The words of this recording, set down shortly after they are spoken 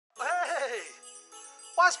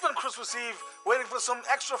Why spend Christmas Eve waiting for some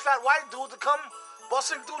extra fat white dude to come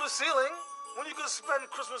busting through the ceiling when you could spend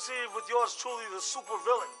Christmas Eve with yours truly, the super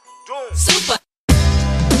villain, Doom? Super.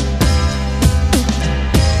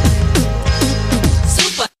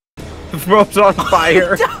 The world's on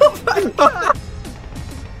fire. Oh my God.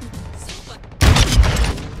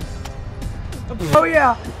 Oh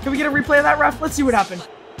yeah! Can we get a replay of that, ref? Let's see what happened.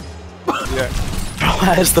 Yeah.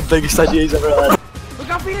 That's the biggest idea he's ever had. Look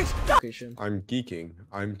out, Phoenix! I'm geeking.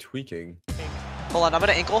 I'm tweaking. Hold on, I'm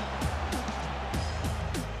gonna ankle.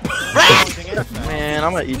 Man,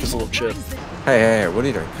 I'm gonna eat this little chip. Hey, what are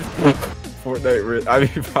you doing? Fortnite. I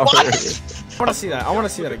mean, Power Rangers. I wanna see that. I wanna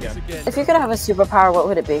see that again. If you could have a superpower, what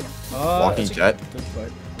would it be? Walking jet.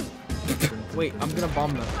 Wait, I'm gonna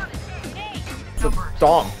bomb them.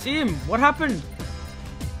 Dom. Team, what happened?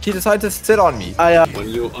 He decided to sit on me. When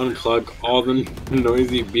you unplug all the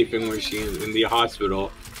noisy beeping machines in the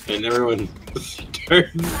hospital and everyone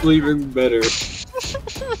starts sleeping better.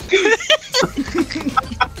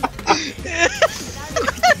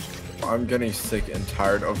 I'm getting sick and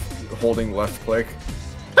tired of holding left click.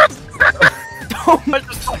 Oh my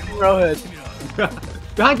just fucking rowhead.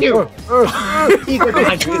 Behind you! He's right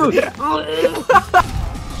behind you.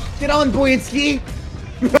 Get on, Boyansky!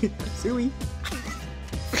 Suey.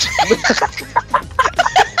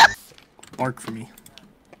 Bark for me.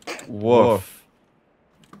 Woof.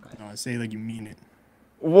 No, I say like you mean it.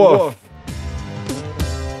 Woof.